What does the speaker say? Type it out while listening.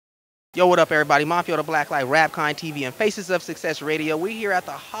Yo, what up, everybody? Mafia the Blacklight, Rapkind TV, and Faces of Success Radio. We're here at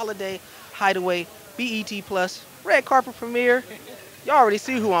the Holiday Hideaway BET Plus red carpet premiere. Y'all already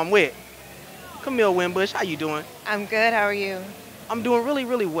see who I'm with. Camille Winbush, how you doing? I'm good. How are you? I'm doing really,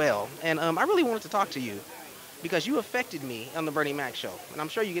 really well, and I really wanted to talk to you because you affected me on the Bernie Mac show, and I'm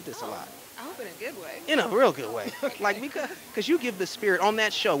sure you get this a lot. I hope in a good way. In a real good way. Like, because you give the spirit on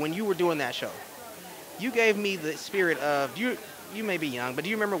that show, when you were doing that show, you gave me the spirit of, you may be young, but do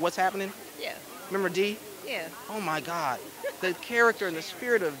you remember What's Happening? Yeah. Remember D? Yeah. Oh my God, the character and the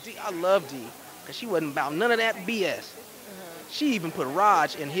spirit of D. I love D because she wasn't about none of that BS. She even put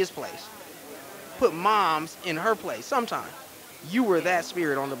Raj in his place, put moms in her place. Sometimes you were that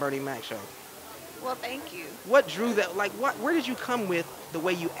spirit on the Bernie Mac show. Well, thank you. What drew that? Like, what? Where did you come with the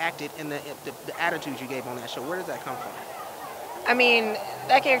way you acted and the attitude you gave on that show? Where does that come from? I mean,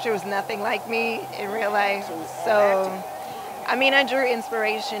 that character was nothing like me in real life. So, I mean, I drew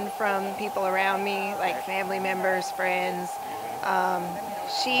inspiration from people around me, like family members, friends.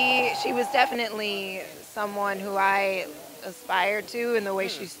 She was definitely someone who I aspired to in the way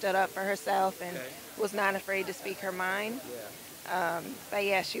she stood up for herself and was not afraid to speak her mind. But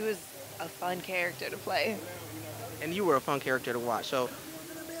yeah, she was a fun character to play. And you were a fun character to watch. So,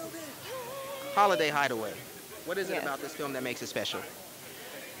 Holiday Hideaway. What is it Yes. about this film that makes it special?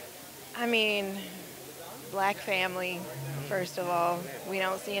 I mean, Black family, first of all. We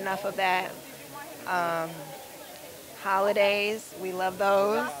don't see enough of that. Holidays, we love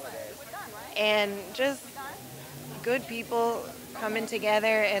those. And just good people coming together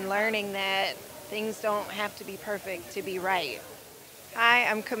and learning that things don't have to be perfect to be right. Hi,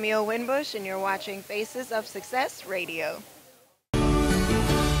 I'm Camille Winbush, and you're watching Faces of Success Radio.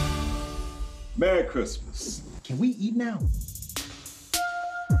 Merry Christmas. Can we eat now?